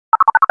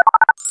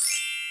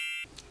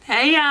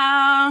Hey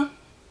y'all,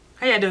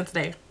 how y'all doing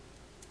today?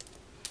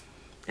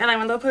 Y'all like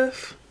my little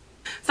puff?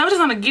 So I'm just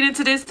gonna get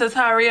into this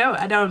tutorial.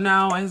 I don't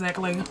know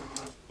exactly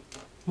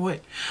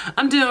what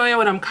I'm doing,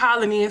 what I'm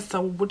calling it,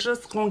 so we're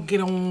just gonna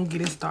get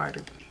it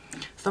started.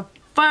 So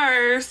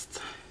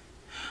first,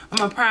 I'm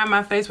gonna prime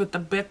my face with the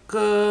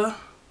Becca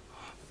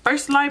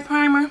First Light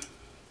Primer.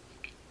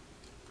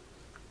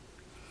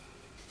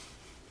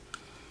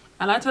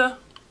 I like to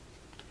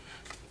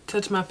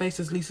touch my face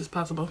as least as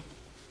possible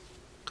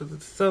because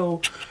it's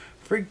so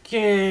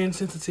freaking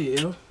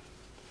sensitive.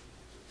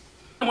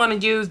 I'm going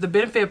to use the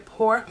Benefit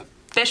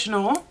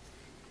Professional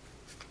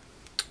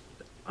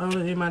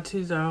in my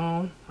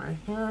T-zone right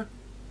here,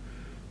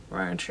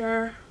 right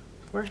here,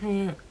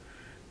 forehead.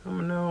 I'm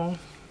gonna know,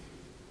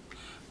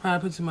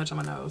 probably put too much on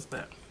my nose,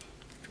 but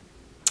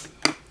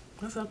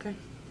that's okay.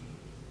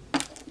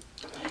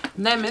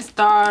 Let me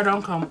start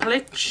on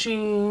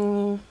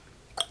complexion.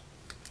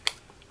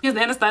 Here's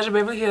the Anastasia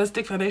Beverly Hills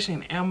Stick Foundation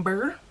in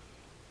Amber.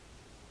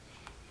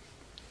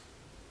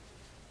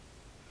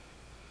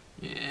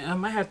 Yeah, I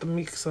might have to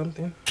mix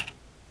something.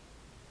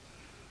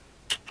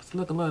 It's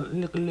look a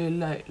little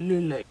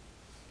like.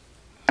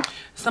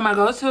 So my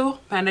go-to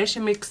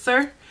foundation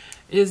mixer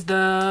is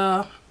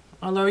the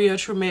L'Oreal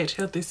True Match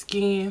Healthy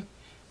Skin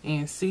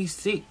in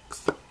C6.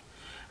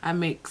 I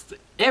mix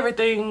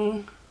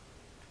everything.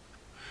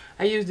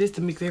 I use this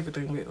to mix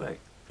everything with, like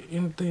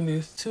anything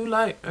that's too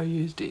light, I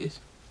use this.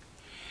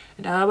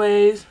 It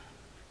always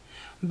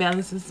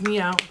balances me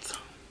out.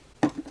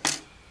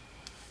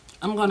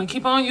 I'm gonna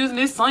keep on using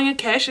this Sonya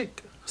Kashuk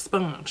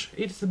sponge.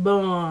 It's a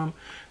bomb.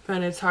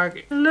 Found at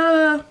Target.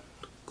 Love.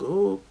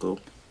 Go.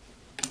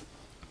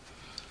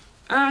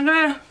 I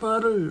got it for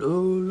the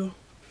Lola.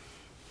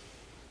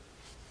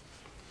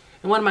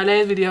 In one of my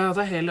last videos,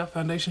 I had little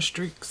foundation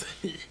streaks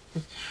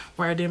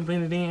where I didn't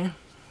blend it in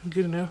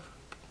good enough.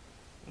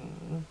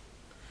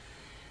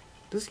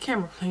 This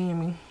camera playing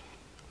me.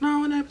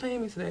 No, it's not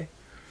playing me today.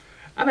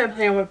 I've been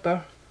playing with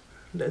the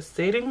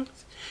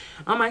settings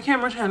on my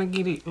camera, trying to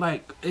get it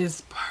like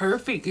as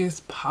perfect as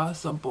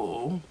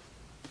possible,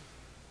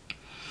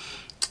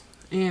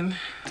 and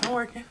I'm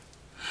working.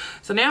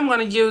 So now I'm going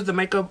to use the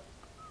Makeup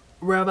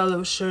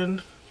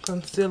Revolution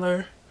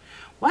concealer.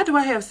 Why do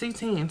I have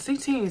C10?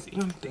 C10 is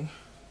empty.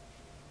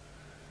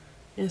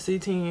 It's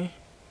C10,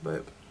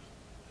 but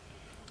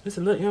it's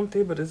a little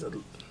empty, but it's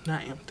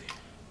not empty.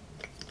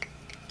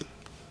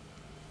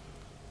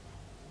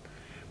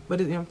 But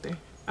it's empty.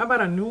 I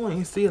bought a new one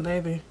in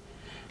C11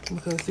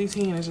 because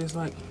C10 is just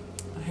like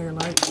a hair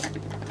light.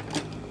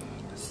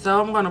 So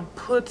I'm gonna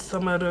put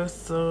some of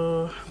this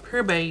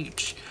Pure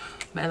Beige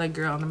Ballet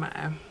Girl under my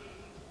eye.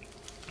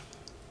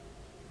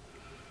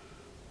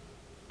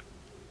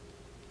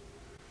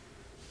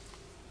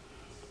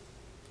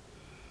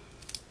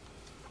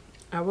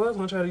 I was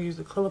gonna try to use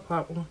the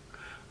ColourPop one.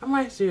 I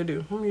might still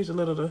do. I'm gonna use a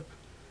little of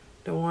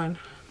the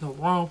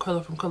wrong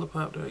color from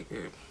ColourPop that I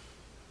get.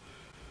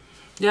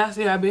 Y'all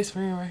see our best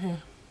friend right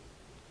here.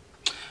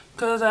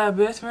 Cause our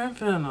best friend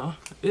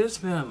is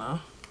finna.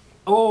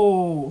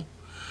 Oh,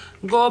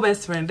 go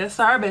best friend. That's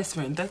our best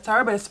friend. That's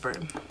our best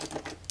friend.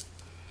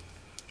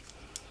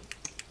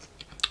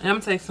 And I'm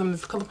gonna take some of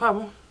this ColourPop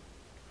one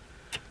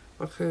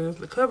because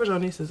the coverage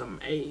on this is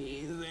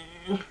amazing.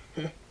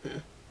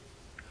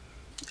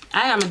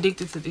 I am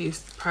addicted to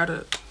this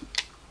product.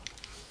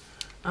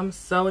 I'm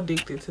so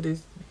addicted to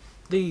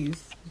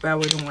these by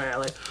Wet n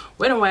Wild. Like,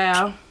 Wet n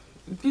Wild,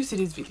 if you see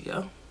this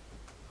video,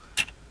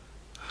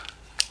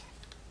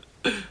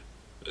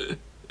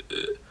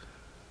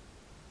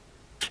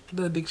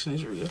 the addiction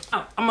is real.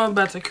 I'm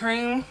about to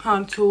cream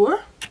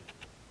contour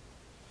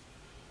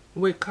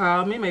with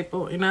Call Me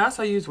Maple, and I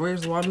also use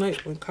Where's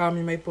Walnut when Call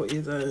Me Maple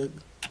is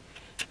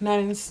not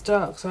in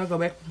stock, so I go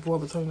back and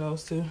forth between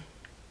those two.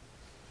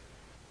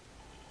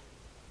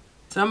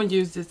 So I'm gonna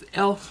use this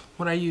e.l.f.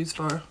 what I use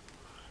for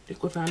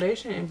liquid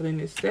foundation and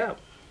blend this out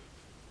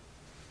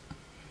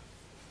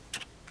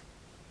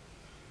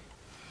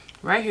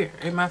right here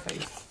in my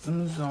face.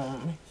 I'm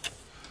zooming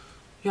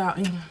y'all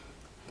in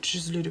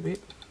just a little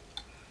bit.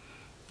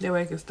 That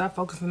way I can stop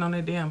focusing on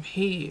that damn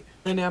head.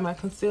 And now my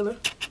concealer.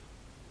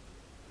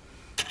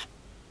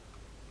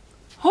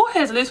 Who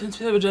has listened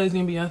to Jay-Z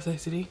and Beyonce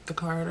CD? The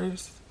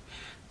Carters.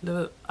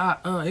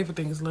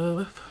 Everything is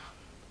love.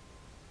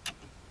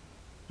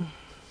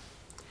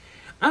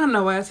 I don't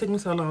know why it took me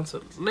so long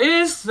to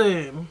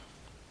listen.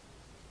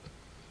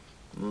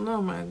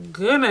 Oh my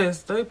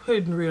goodness, they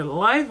put real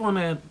life on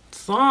that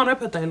song. They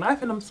put their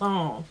life in them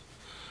songs.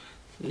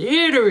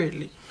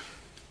 Literally.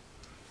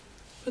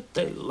 Put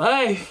their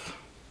life.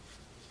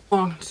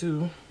 On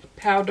to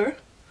powder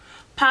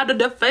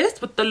the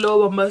face with the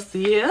Lower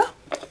Mercier.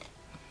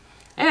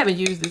 I haven't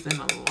used this in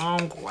a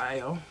long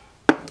while.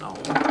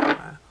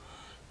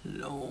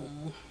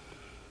 Long.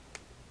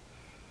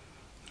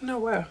 No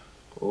where?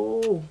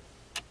 Oh,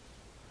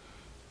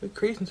 we're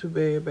creasing too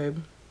bad,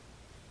 baby.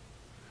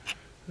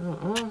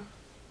 Hold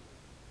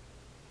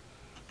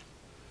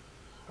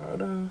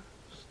on.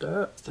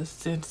 Stop. The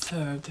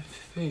center of the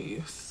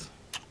face.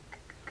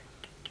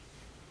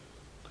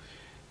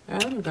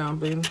 Alright, let me go and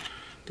blend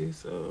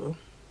this I'm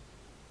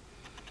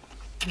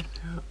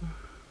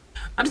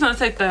just gonna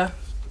take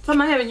something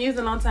I haven't used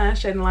in a long time,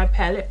 shading light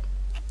palette.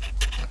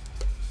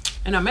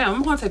 And I'm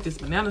gonna take this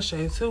banana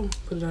shade too,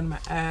 put it under my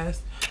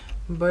eyes.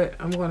 But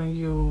I'm gonna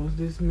use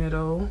this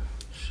middle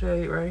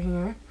shade right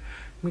here,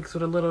 mixed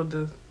with a little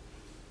the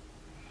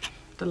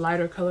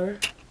lighter color,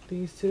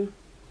 these two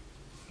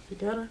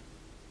together.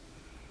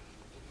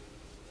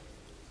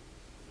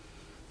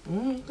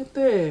 Look at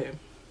that.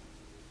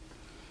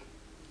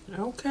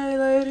 Okay,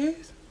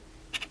 ladies.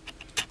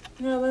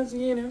 Now let's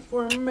get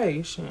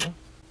information.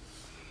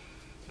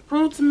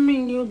 Prove to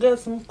me you got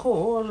some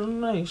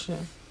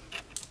coordination.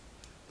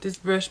 This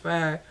brush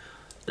by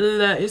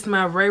it's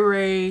my Ray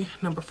Ray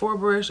number 4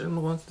 brush. I'm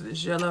going to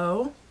this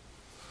yellow.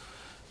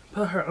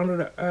 Put her under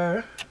the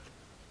eye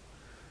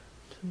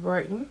to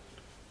brighten.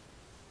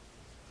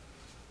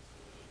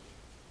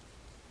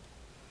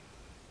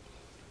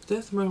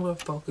 Just bring a little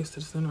focus to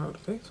the center of the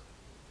face.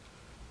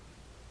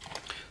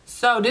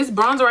 So this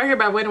bronzer right here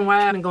by Wet n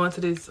Wild, and going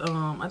to this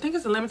I think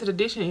it's a limited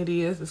edition. It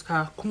is. It's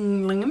called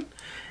QUEENLAD,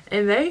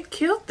 and they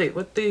killed it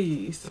with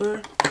these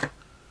for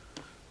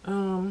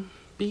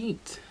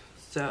beads.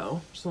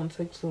 So just want to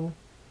take some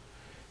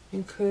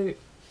and cut it.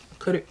 Let's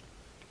cut it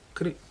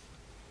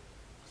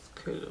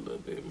a little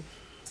bit.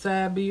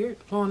 Side beard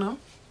going on,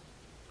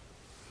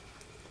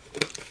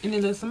 and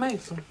then let's make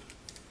some.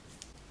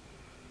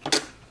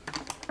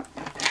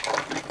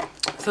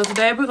 So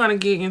today we're gonna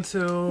get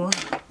into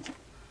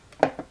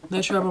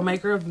the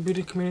troublemaker of the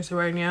beauty community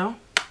right now.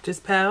 This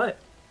palette.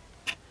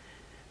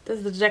 This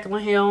is the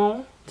Jaclyn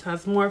Hill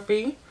times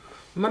MORPHE.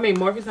 I mean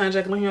MORPHE times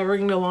Jaclyn Hill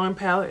Ring the Lawn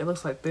palette. It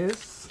looks like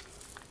this.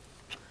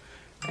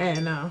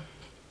 And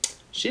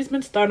she's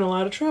been starting a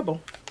lot of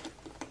trouble.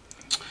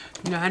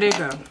 You know how they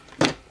go.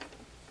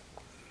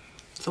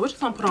 So we're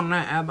just gonna put on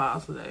that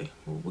eyeballs today.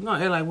 We're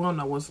gonna act like we don't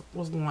know what's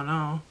going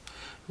on.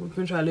 We're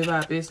gonna try to live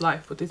our best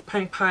life with this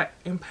paint pot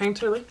and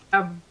painterly.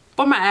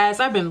 For my eyes,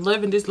 I've been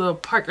loving this little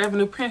Park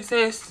Avenue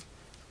Princess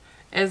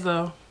as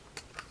a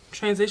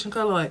transition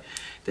color. Like,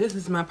 this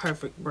is my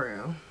perfect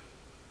brown.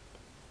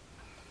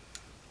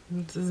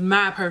 This is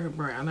my perfect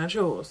brown, not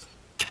yours.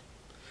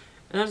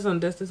 And I'm just gonna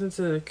dust this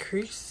into the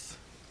crease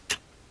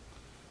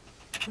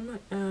on my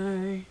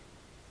eye.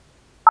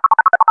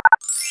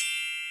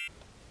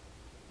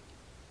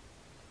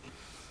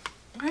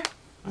 Okay.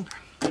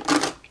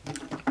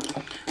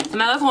 So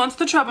now let's go on to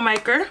the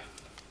troublemaker.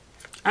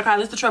 I call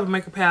this the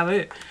troublemaker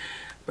palette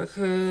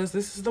because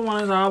this is the one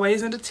that's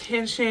always in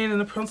detention in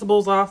the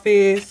principal's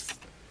office.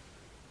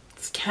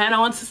 It's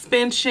CANON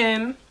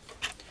suspension.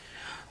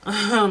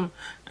 I'm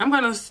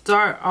gonna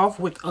start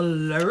off with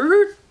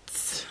alert.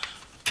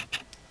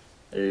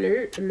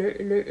 Alert.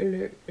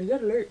 Is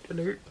that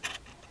alert?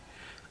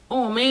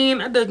 Oh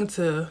man, I dug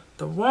into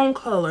the wrong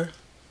color.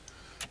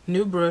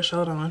 New brush,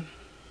 hold on.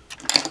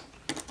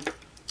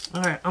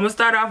 Alright, I'm gonna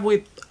start off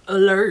with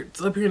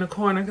alerts up here in the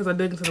corner because I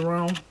dug into the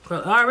wrong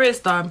color. Already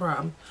starting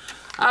problem.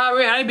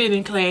 I've been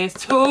in class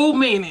 2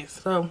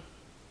 minutes. So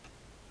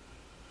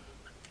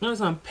I'm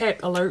just gonna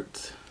pack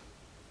alerts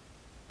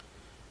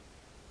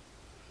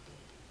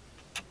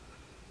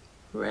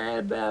right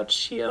about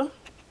here.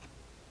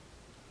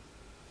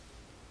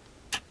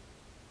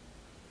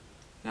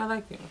 I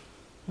like it.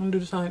 I'm gonna do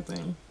the same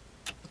thing.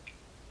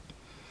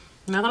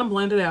 I'm not gonna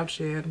blend it out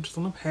yet. I'm just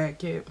gonna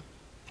pack it.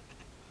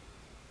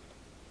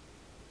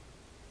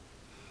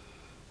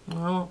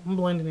 Well, I'm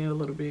blending it a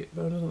little bit,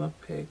 but I'm just gonna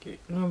pack it.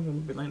 I'm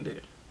gonna blend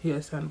it. Yeah,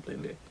 it's time to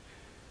blend it.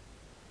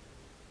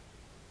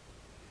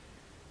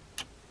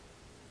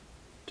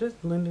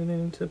 Just blending it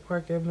into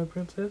Park Avenue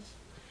Princess.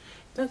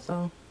 That's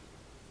all.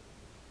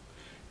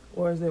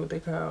 Or is that what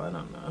they call? I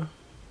don't know.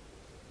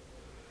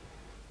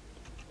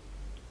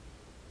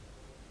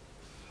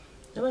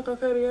 You look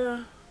okay to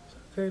y'all? It's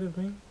okay to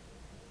me.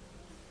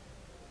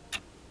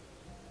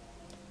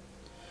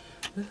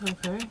 It's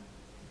okay.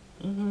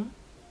 I'm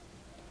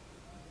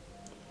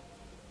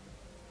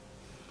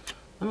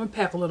gonna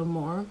pack a little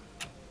more.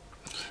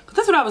 Cause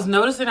that's what I was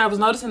noticing. I was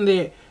noticing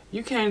that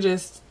you can't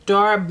just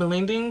start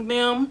blending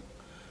them.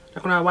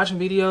 Like when I was watching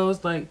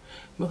videos, like,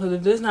 because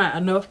if there's not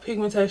enough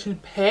pigmentation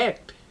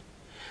packed,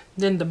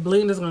 then the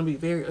blend is gonna be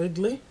very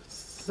ugly.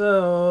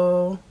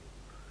 So,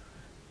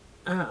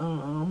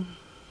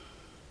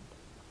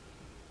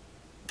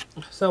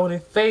 so when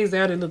it fades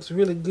out, it looks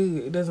really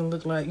good. It doesn't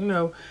look like, you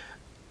know,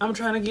 I'm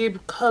trying to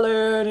get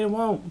color and it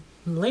won't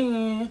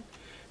blend.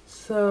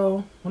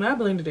 So when I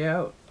blend it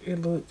out, it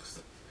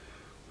looks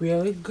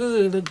really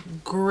good. It looks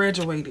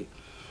graduated.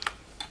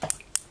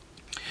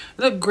 It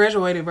looks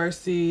graduated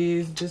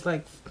versus just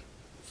like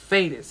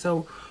faded.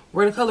 So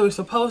where the color is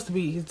supposed to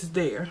be, it's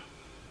there.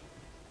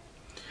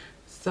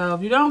 So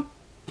if you don't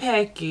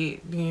pack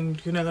it, then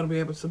you're not gonna be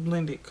able to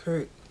blend it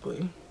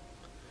correctly.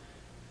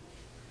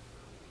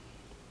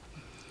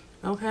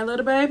 Okay,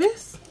 little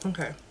babies.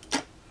 Okay.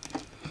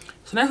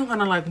 So now I'm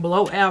gonna like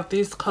blow out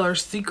this color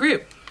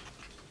Secret.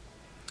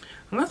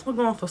 Unless we're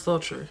going for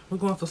sultry. We're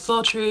going for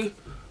sultry.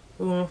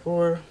 We're going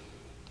for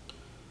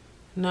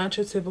not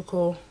your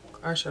typical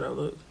eyeshadow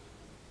look.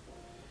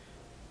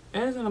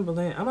 As I'm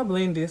gonna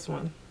blend this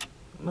one.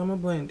 I'm gonna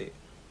blend it.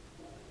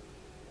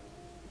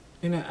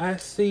 And I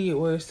see it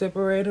where it's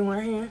separating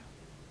right here.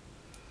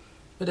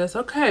 But that's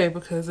okay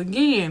because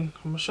again,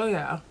 I'm gonna show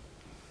y'all.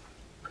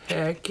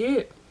 Pack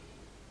it.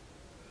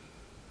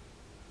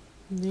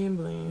 Then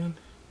blend.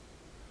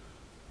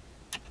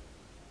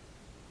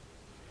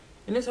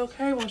 And it's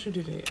okay once you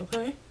do that,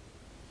 okay?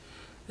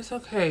 It's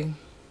okay.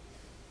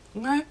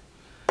 Okay?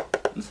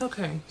 It's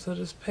okay. So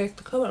just pack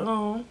the color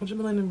on with your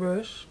blending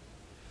brush.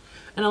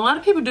 And a lot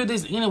of people do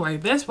this anyway.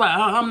 That's why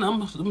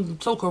I'm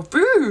so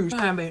confused.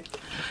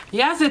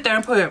 Y'all sit there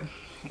and put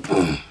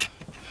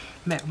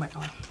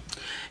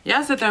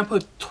y'all sit there and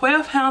put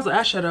 12 pounds of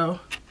eyeshadow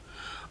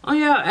on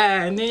your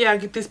eye, and then y'all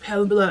get this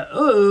palette and be like,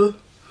 oh,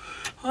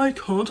 I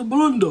can't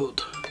blend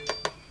it.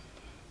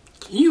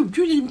 You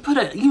didn't put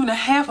even a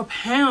half a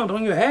pound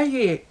on your eye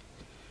yet.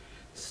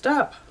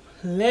 Stop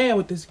playing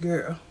with this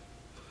girl.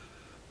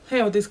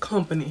 Playing with this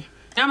company.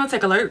 Now I'm gonna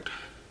take Alert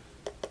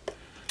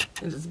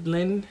and just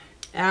blend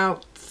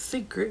out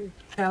Secret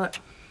palette.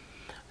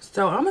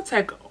 So I'm gonna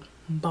take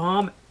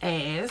Bomb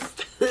Ass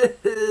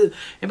and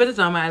put this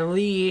on my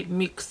lid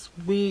mixed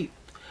with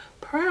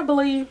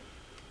probably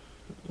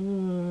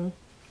Boom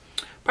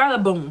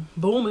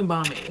and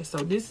Bomb Ass. So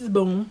this is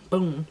Boom,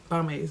 Bomb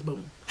Ass,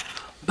 Boom.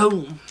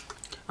 I'm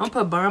gonna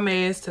put Bomb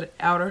Ass to the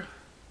outer,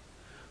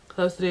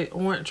 close to that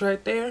orange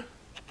right there.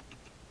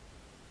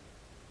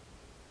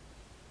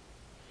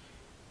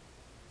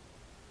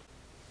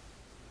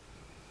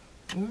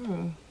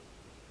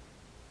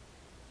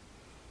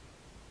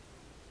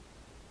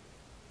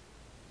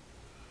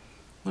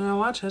 When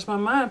I change my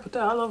mind, put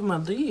that all over my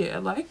lid. I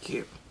like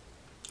it.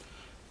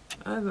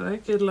 I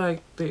like it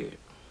like that.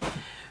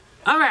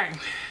 Alright,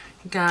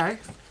 guys.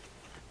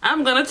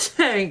 I'm gonna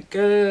take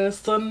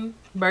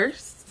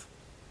Sunburst.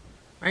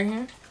 Right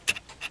here.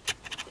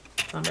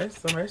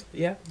 Sunburst.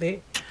 Yeah,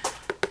 that.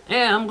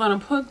 And I'm gonna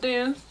put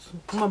this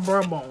on my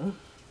brow bone.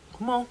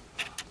 Come on.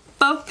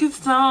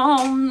 Focus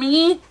on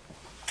me.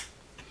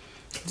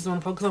 Just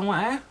wanna focus on one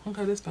eye?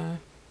 Okay, that's fine.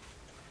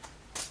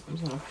 I'm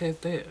just gonna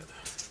pat that.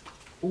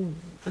 Ooh.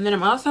 And then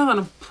I'm also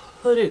gonna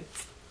put it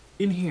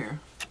in here.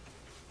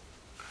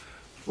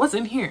 What's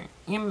in here?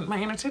 In my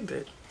inner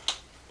tidbit.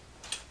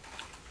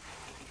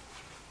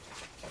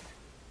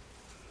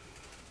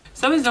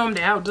 So we zoomed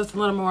out just a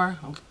little more.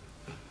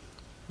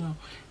 No.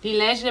 The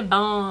lash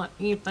bond,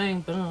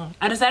 anything bond.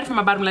 I decided for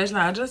my bottom lash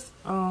line,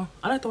 I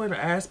like the way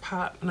the eyes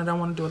pop, and I don't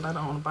want to do a lot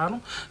on the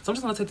bottom. So I'm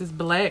just gonna take this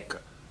black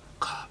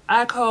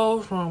eye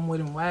coat from Wet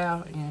n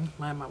Wild and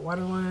line my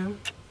waterline.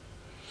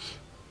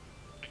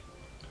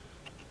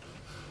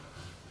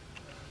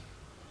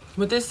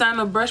 With this side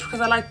of brush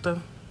because I like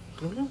the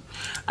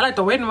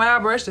Wet n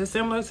Wild brush that's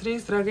similar to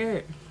this that I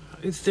got.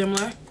 It's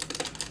similar.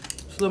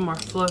 It's a little more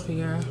fluffy,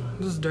 yeah.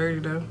 This is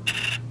dirty though.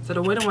 So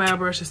the Wet n Wild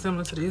brush is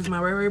similar to this.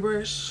 My Ray Ray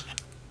brush.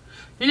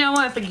 You know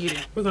what? Forget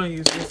it. We're gonna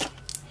use this.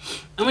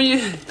 I'm gonna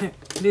use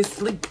this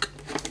sleek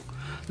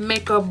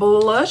makeup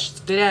blush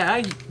that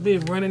I've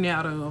been running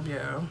out of,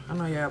 y'all. I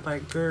know y'all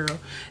like, girl.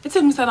 It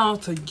took me so long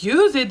to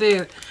use it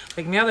that,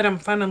 like, now that I'm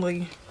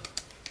finally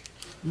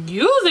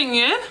using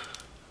it.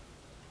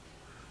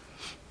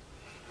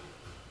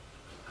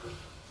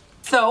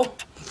 So,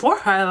 for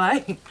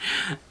highlight,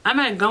 I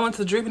might go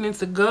into Dripping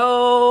Into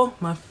Gold,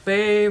 my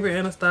favorite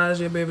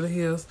Anastasia Beverly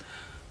Hills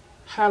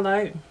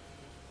highlight.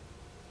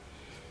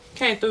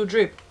 Came through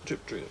drip.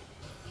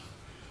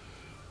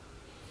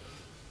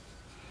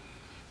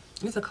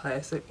 It's a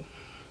classic.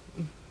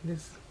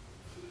 This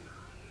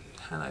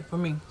highlight for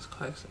me is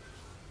classic.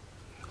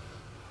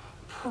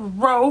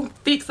 Pro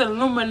Fix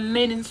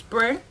Illuminating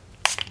Spray.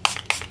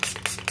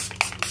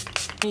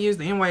 I use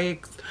the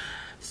NYX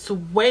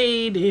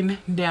Suede in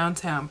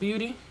Downtown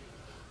Beauty.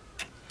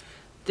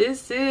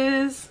 This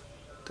is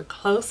the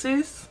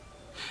closest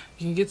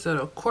you can get to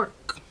the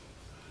cork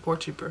for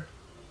cheaper.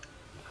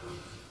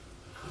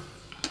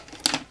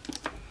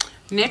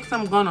 Next,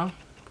 I'm gonna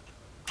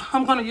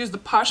use the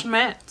Posh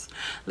Matte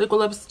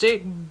liquid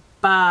lipstick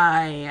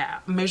by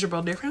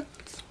Measurable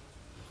Difference,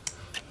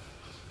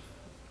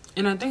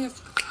 and I think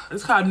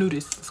it's called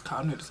Nudist. It's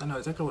called Nudist. I know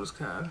exactly what it's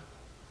called.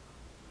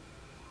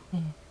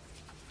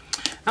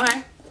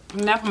 Okay.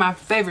 Now for my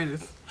favorite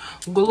is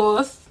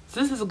gloss.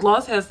 This is a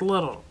gloss, has a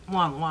lot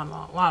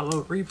of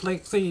little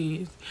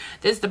reflexes.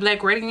 This is the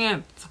Black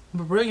Radiance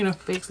Brilliant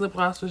Effects lip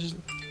gloss, which is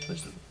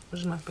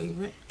my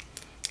favorite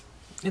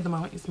at the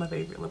moment. It's my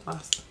favorite lip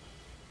gloss.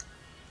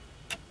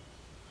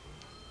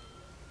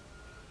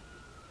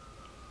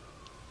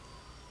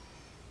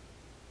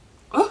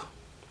 Oh,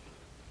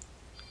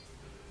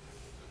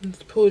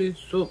 let's pull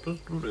this up.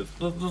 Let's do this.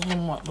 Let's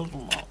zoom out. Let's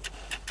zoom out.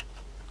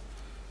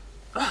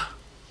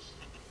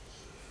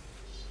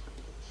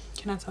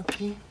 Can I talk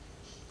to you?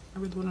 I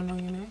really want to know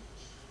your name.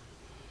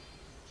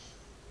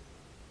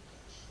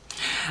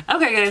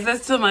 Okay, guys,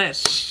 that's too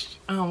much.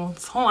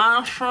 If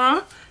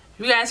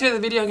you guys hear the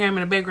video game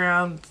in the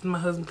background, it's my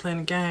husband playing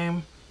the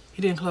game.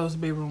 He didn't close the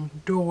bedroom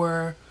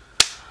door.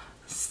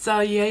 So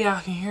yeah, y'all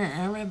can hear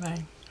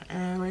everything.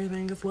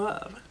 Everything is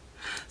love.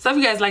 So if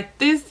you guys like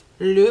this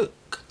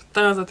look.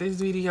 Thumbs up this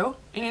video.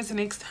 And until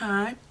next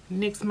time,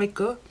 next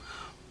makeup.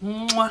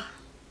 Mwah.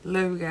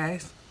 Love you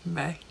guys.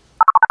 Bye.